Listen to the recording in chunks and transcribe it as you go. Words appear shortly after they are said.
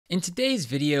In today's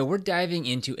video, we're diving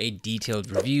into a detailed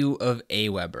review of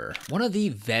AWeber, one of the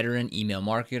veteran email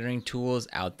marketing tools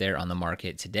out there on the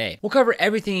market today. We'll cover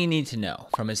everything you need to know,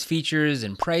 from its features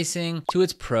and pricing to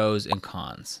its pros and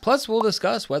cons. Plus, we'll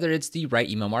discuss whether it's the right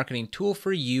email marketing tool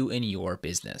for you and your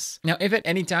business. Now, if at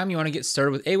any time you want to get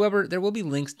started with AWeber, there will be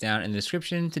links down in the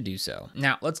description to do so.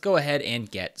 Now, let's go ahead and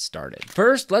get started.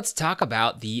 First, let's talk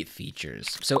about the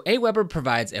features. So AWeber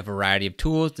provides a variety of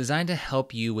tools designed to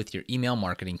help you with your email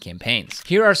marketing campaigns.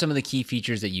 Here are some of the key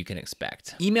features that you can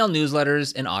expect. Email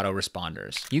newsletters and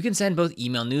autoresponders. You can send both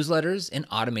email newsletters and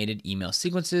automated email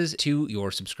sequences to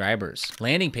your subscribers.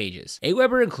 Landing pages.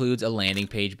 AWeber includes a landing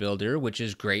page builder, which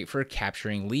is great for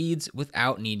capturing leads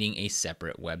without needing a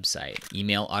separate website.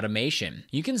 Email automation.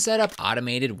 You can set up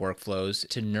automated workflows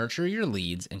to nurture your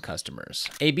leads and customers.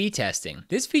 A/B testing.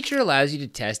 This feature allows you to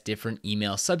test different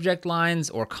email subject lines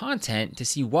or content to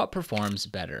see what performs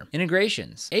better.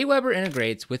 Integrations. AWeber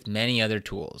integrates with many other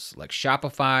tools like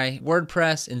Shopify,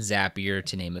 WordPress, and Zapier,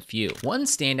 to name a few. One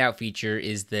standout feature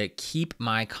is the Keep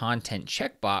My Content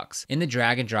checkbox in the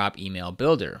drag and drop email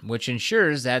builder, which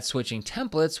ensures that switching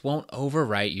templates won't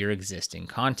overwrite your existing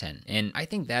content. And I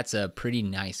think that's a pretty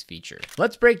nice feature.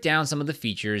 Let's break down some of the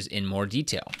features in more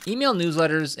detail. Email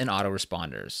newsletters and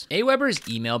autoresponders. AWeber's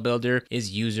email builder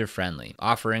is user-friendly,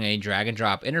 offering a drag and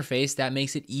drop interface that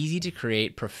makes it easy to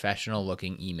create professional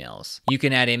looking emails. You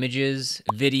can add images,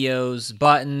 videos,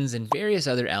 buttons, and various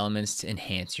other elements to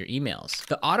enhance your emails.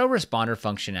 The autoresponder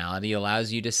functionality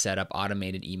allows you to set up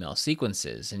automated email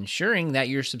sequences, ensuring that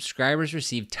your subscribers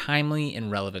receive timely and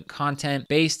relevant content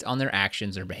based on their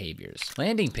actions or behaviors.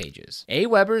 Landing pages.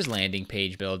 AWeber's landing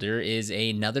page builder is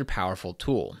another powerful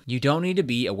tool. You don't need to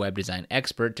be a web design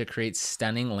expert to create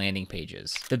stunning landing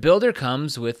pages. The builder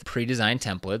comes with pre-designed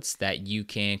templates that you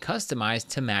can customize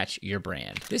to match your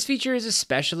brand. This feature is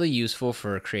especially useful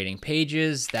for creating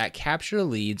pages that capture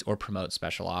leads or promote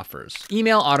special offers.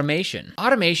 Email automation.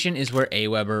 Automation is where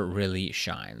AWeber really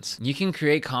shines. You can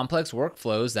create complex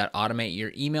workflows that automate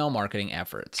your email marketing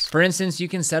efforts. For instance, you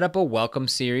can set up a welcome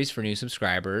series for new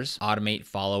subscribers, automate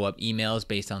follow-up emails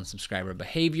based on subscriber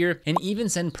behavior, and even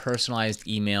send personalized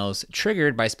emails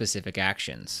triggered by specific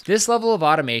actions. This level of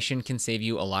automation can save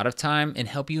you a lot of time and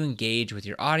help you engage with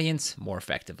your audience more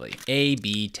effectively.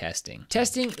 A/B testing.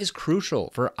 Testing is crucial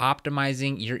for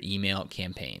optimizing your email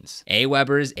campaigns.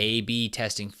 AWeber's A/B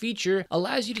testing feature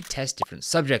allows you to test different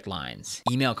subject lines,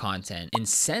 email content, and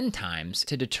send times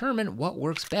to determine what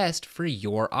works best for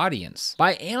your audience.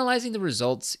 By analyzing the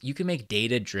results, you can make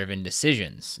data-driven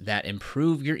decisions that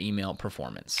improve your email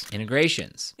performance.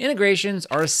 Integrations. Integrations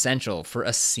are essential for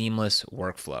a seamless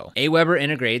workflow. AWeber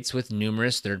integrates with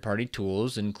numerous third-party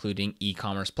tools, including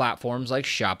e-commerce platforms like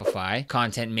Shopify,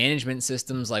 content management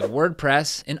systems like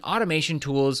WordPress, and automation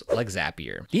tools like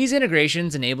Zapier. These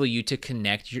integrations enable you to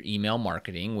connect your email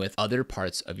marketing with other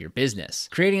parts of your business,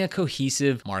 creating a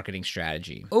cohesive marketing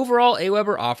strategy. Overall,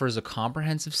 AWeber offers a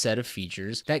comprehensive set of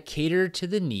features that cater to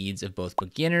the needs of both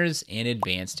beginners and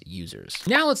advanced users.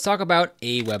 Now let's talk about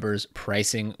AWeber's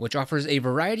pricing, which offers a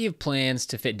variety of plans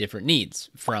to fit different needs,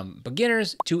 from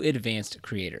beginners to advanced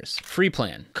creators. Free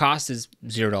plan. Cost is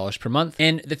 $0 per month,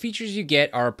 and the features you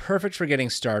get are perfect for getting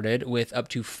started with up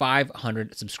to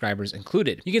 500 subscribers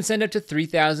included. You can send up to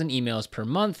 3,000 emails per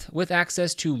month with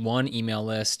access to one email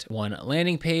list, one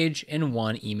landing page, and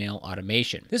one email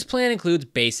automation. This plan includes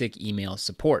basic email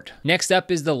support. Next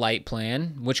up is the Lite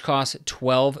plan, which costs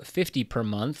 $12.50 per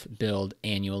month, billed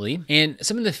annually. And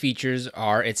some of the features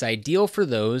are it's ideal for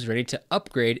those ready to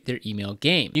upgrade their email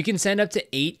game. You can send up to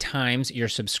 8 times your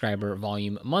subscriber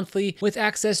volume monthly with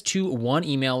access to one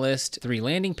email list, 3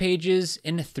 landing pages,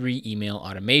 and 3 email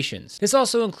automations. This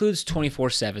also includes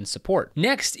 24/7 support.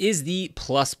 Next is the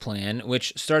Plus plan,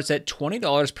 which starts at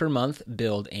 $20 per month,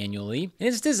 billed annually, and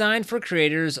it's designed for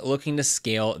creators looking to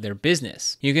scale their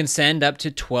business. You can send up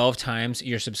to 12 times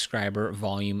your subscriber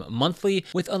volume monthly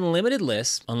with unlimited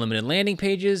lists, unlimited landing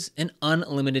pages, and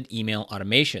unlimited email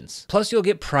automations. Plus, you'll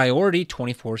get priority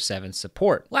 24/7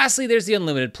 support. Lastly, there's the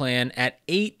unlimited plan at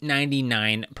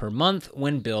 $8.99 per month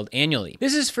when billed annually.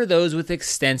 This is for those with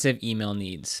extensive email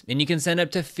needs, and you can send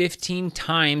up to 15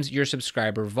 times your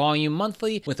subscriber volume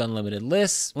monthly with unlimited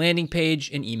lists, landing page,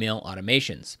 and email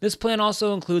automations. This plan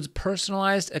also includes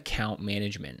personalized account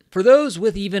management. For those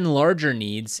with even larger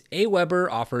needs, AWeber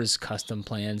offers custom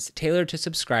plans tailored to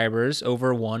subscribers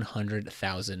over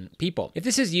 100,000 people. If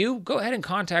this is you, go ahead and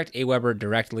contact AWeber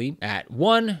directly at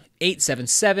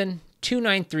 1-877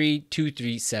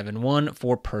 293-2371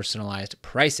 for personalized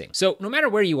pricing. So no matter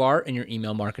where you are in your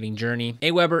email marketing journey,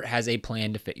 AWeber has a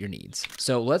plan to fit your needs.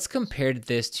 So let's compare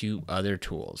this to other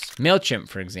tools. MailChimp,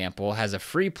 for example, has a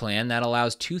free plan that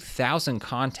allows 2,000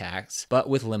 contacts, but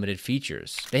with limited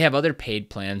features. They have other paid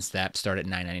plans that start at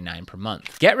 $9.99 per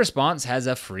month. GetResponse has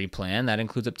a free plan that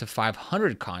includes up to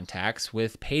 500 contacts,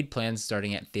 with paid plans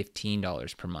starting at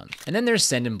 $15 per month. And then there's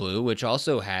Sendinblue, which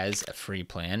also has a free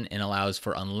plan and allows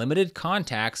for unlimited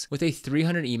contacts with a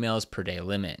 300 emails per day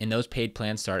limit. And those paid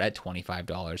plans start at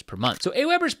 $25 per month. So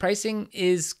AWeber's pricing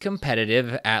is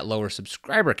competitive at lower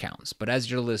subscriber counts, but as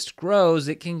your list grows,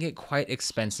 it can get quite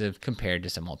expensive compared to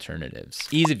some alternatives.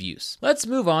 Ease of use. Let's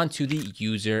move on to the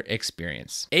user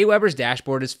experience. AWeber's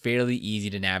dashboard is fairly easy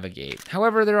to navigate.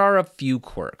 However, there are a few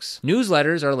quirks.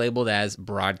 Newsletters are labeled as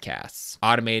broadcasts.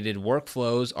 Automated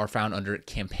workflows are found under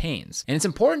campaigns. And it's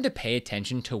important to pay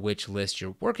attention to which list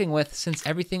you're working with, since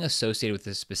everything associated with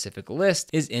a specific list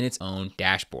is in its own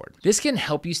dashboard. This can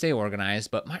help you stay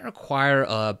organized, but might require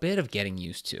a bit of getting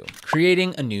used to.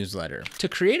 Creating a newsletter. To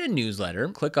create a newsletter,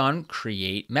 click on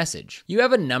Create Message. You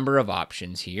have a number of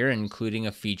options here, including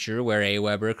a feature where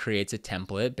AWeber creates a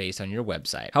template based on your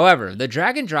website. However, the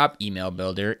drag and drop email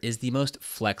builder is the most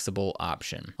flexible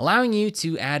option, allowing you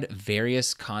to add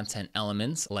various content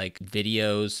elements like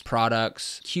videos,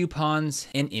 products, coupons,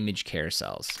 and image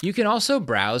carousels. You can also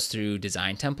browse through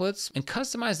design templates and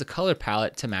customize the color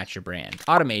palette to match your brand.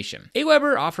 Automation.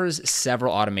 AWeber offers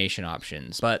several automation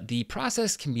options, but the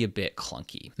process can be a bit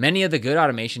clunky. Many of the good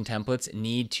automation templates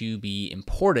need to be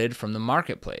imported from the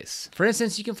marketplace. For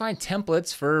instance, you can find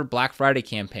templates for Black Friday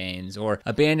campaigns or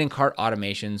abandoned cart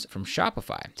automations from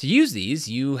Shopify. To use these,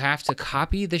 you have to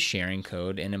copy the sharing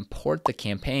code and import the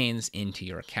campaigns into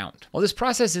your account. While this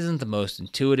process isn't the most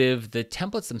intuitive, the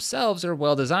templates themselves are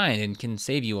well designed and can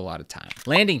save you a lot of time.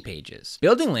 Landing pages.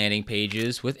 Building landing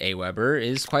pages with AWeber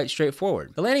is quite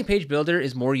straightforward. The landing page builder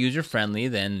is more user-friendly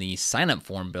than the sign-up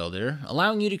form builder,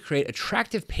 allowing you to create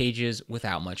attractive pages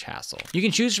without much hassle. You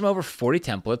can choose from over 40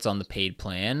 templates on the paid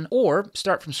plan, or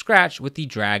start from scratch with the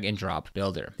drag and drop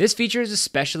builder. This feature is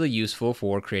especially useful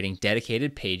for creating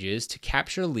dedicated pages to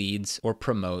capture leads or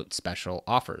promote special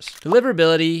offers.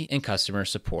 Deliverability and customer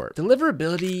support.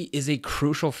 Deliverability is a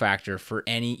crucial factor for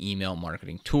any email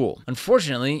marketing tool.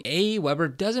 Unfortunately,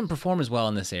 AWeber doesn't perform as well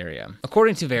in this area.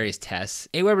 According to various tests,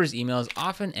 AWeber's emails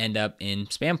often end up in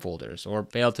spam folders or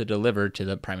fail to deliver to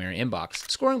the primary inbox,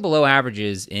 scoring below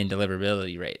averages in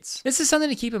deliverability rates. This is something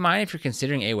to keep in mind if you're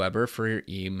considering AWeber for your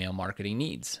email marketing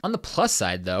needs. On the plus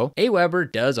side though,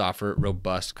 AWeber does offer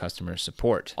robust customer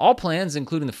support. All plans,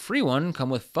 including the free one, come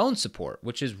with phone support,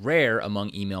 which is rare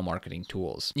among email marketing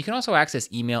tools. You can also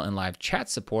access email and live chat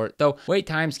support, though wait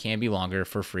times can be longer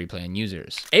for free plan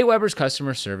users. AWeber's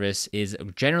customer service is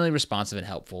generally responsive and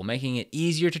helpful, making it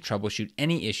easier to troubleshoot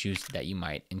any issues that you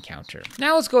might encounter.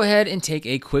 Now let's go ahead and take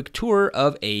a quick tour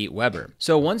of AWeber.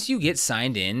 So once you get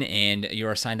signed in and you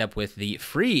are signed up with the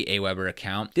free AWeber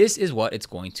account, this is what it's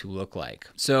going to look like.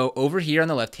 So over here on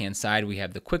the left-hand side, we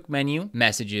have the quick menu,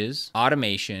 messages,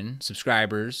 automation,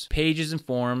 subscribers, pages and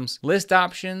forms, list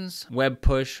options, web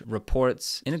push,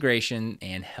 reports, integration,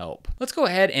 and help. Let's go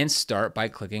ahead and start by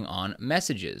clicking on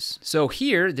messages. So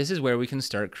here, this is where we can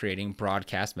start creating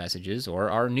broadcast messages or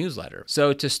our newsletter.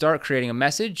 So to start creating a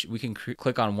message, we can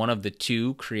click on one of the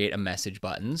two create a message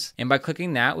buttons. And by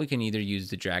clicking that, we can either use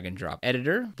the drag and drop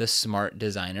editor, the smart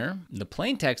designer, the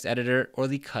plain text editor, or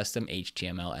the custom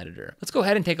HTML editor. Let's go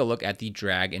ahead and take a look at the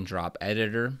drag and drop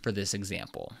editor for this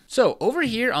example. So over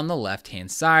here on the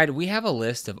left-hand side, we have a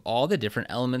list of all the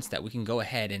different elements that we can go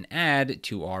ahead and add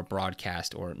to our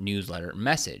broadcast or newsletter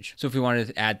message. So if we wanted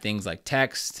to add things like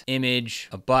text, image,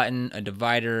 a button, a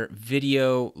divider,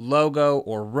 video, logo,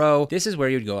 or row, this is where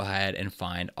you'd go ahead and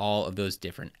find all of those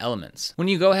different elements. When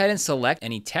you go ahead and select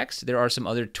any text, there are some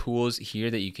other tools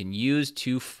here that you can use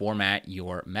to format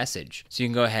your message. So you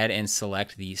can go ahead and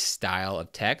select the style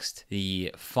of text,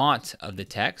 the font of the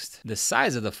text, the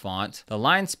size of the font, the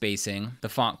line spacing, the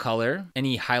font color,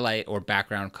 any highlight or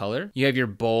background color. You have your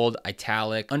bold,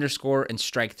 italic, underscore, and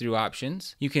strike through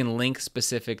options. You can link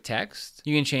specific text.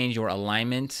 You can change your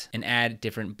alignment and add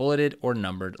different bulleted or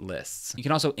numbered lists. You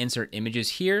can also insert images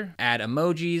here, add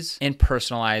emojis, and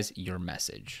personalize your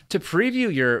message. To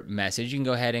preview your message, you can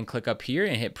go ahead and click up here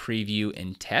and hit preview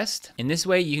and test. In this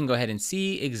way, you can go ahead and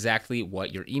see exactly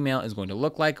what your email is going to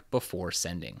look like before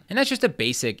sending. And that's just a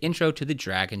basic intro to the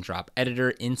drag and drop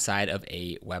editor inside of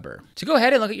AWeber. To go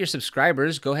ahead and look at your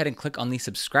subscribers, go ahead and click on the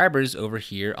subscribers over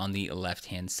here on the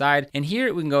left-hand side. And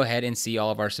here we can go ahead and see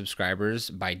all of our subscribers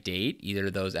by date, either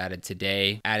those added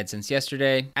today, added since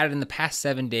yesterday, added in the past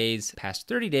 7 days, past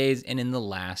 30 days, and in the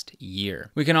last year.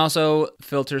 We can also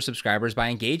filter subscribers by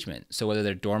engagement. So whether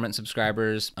they're dormant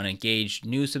subscribers, unengaged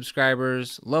new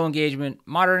subscribers, low engagement,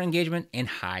 moderate engagement, and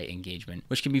high engagement,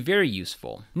 which can be very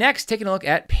useful. Next, taking a look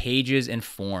at pages and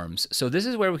forms. So this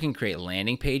is where we can create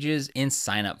landing pages and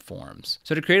sign up forms.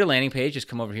 So to create a landing page, just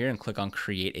come over here and click on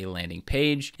create a landing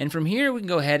page. And from here, we can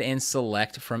go ahead and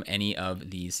select from any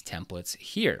of these templates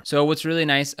here. So what's really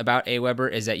nice about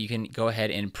AWeber is that you can go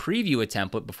ahead and preview a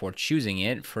template before choosing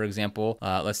it. For example,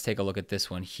 let's take a look at this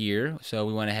one here. So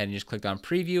we went ahead and just clicked on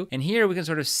preview. And here we can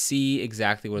sort of see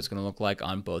exactly what it's going to look like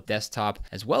on both desktop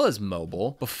as well as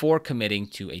mobile before committing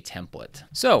to a template.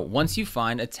 So once you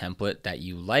find a template that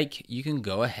you like, you can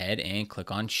go ahead and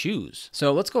click on choose.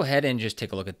 So let's go ahead and just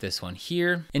take a look at this one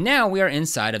here. And now we are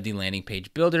inside of the landing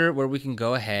page builder where we can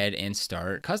go ahead and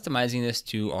start customizing this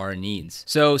to our needs.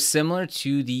 So similar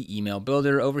to the email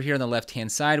builder, over here on the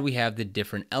left-hand side, we have the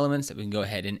different elements that we can go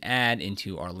ahead and add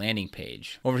into our landing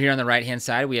page. Over here on the right-hand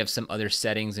side, we have some other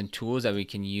settings and tools that we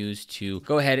can use to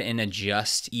go ahead and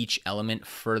adjust each element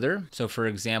further. So for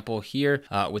example, here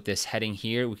with this heading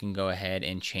here, we can go ahead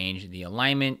and change the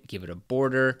alignment, give it a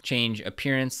border, change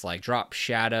appearance like drop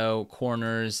shadow,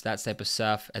 corners, that type of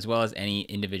stuff, as well as any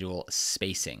individual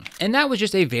spacing. And that was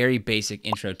just a very basic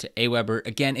intro to AWeber.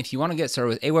 Again, if you want to get started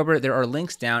with AWeber, there are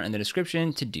links down in the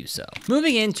description to do so.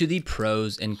 Moving into the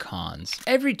pros and cons.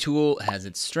 Every tool has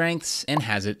its strengths and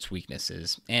has its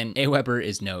weaknesses, and AWeber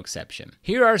is no exception.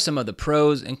 Here are some of the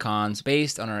pros and cons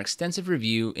based on our extensive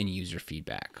review and user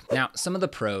feedback. Now, some of the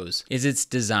pros is its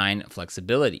design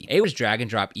flexibility. AWeber's drag and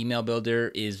drop email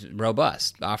builder is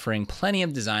robust, offering plenty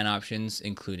of design options,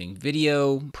 including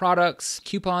video, products,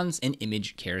 coupons, and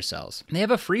image carousels. They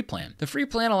have a free plan. The free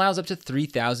plan allows up to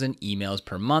 3,000 emails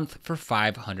per month for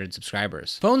 500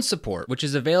 subscribers. Phone support, which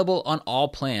is available on all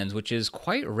plans, which is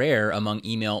quite rare among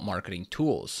email marketing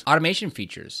tools. Automation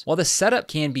features. While the setup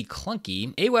can be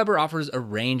clunky, AWeber offers a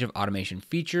range of automation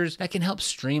features that can help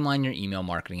streamline your email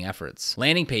marketing efforts.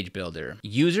 Landing page builder,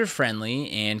 user-friendly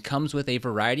and comes with a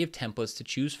variety of templates to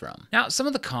choose from. Now, some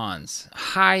of the cons.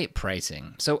 High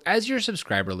pricing. So as your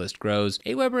subscriber list grows,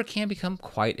 AWeber can become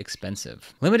quite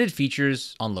expensive. Limited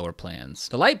features on lower plans.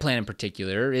 The Lite plan in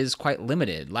particular is quite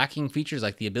limited, lacking features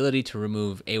like the ability to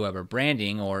remove AWeber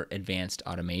branding or advanced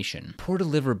automation. Poor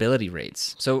deliverability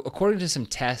rates. So according to some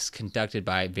tests conducted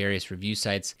by various review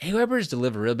sites, AWeber's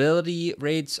deliverability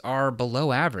rates are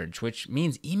below average, which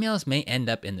means emails may end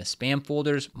up in the spam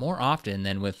folders more often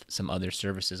than with some other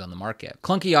services on the market.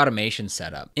 Clunky automation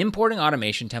setup. Importing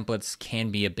automation templates can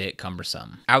be a bit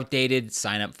cumbersome. Outdated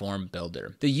sign-up form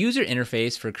builder. The user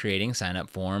interface for creating sign-up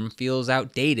form feels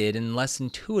outdated and less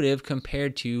intuitive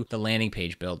compared to the landing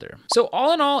page builder. So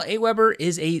all in all, AWeber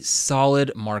is a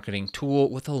solid marketing tool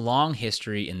with a long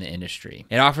history in the industry.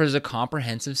 It offers a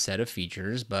comprehensive set of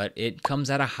features, but it comes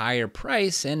at a higher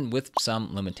price and with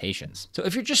some limitations. So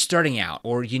if you're just starting out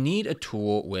or you need a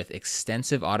tool with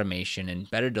extensive automation and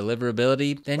better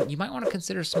deliverability, then you might want to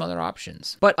consider some other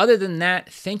options. But other than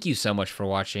that, thank you so much for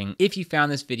watching. If you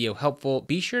found this video helpful,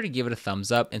 be sure to give it a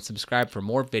thumbs up and subscribe for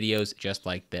more videos just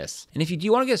like this. And if you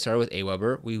do want to get started with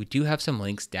AWeber, we do have some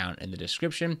links down in the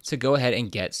description, so go ahead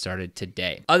and get started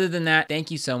today. Other than that,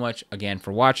 thank you so much again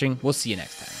for watching. We'll see you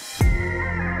next time.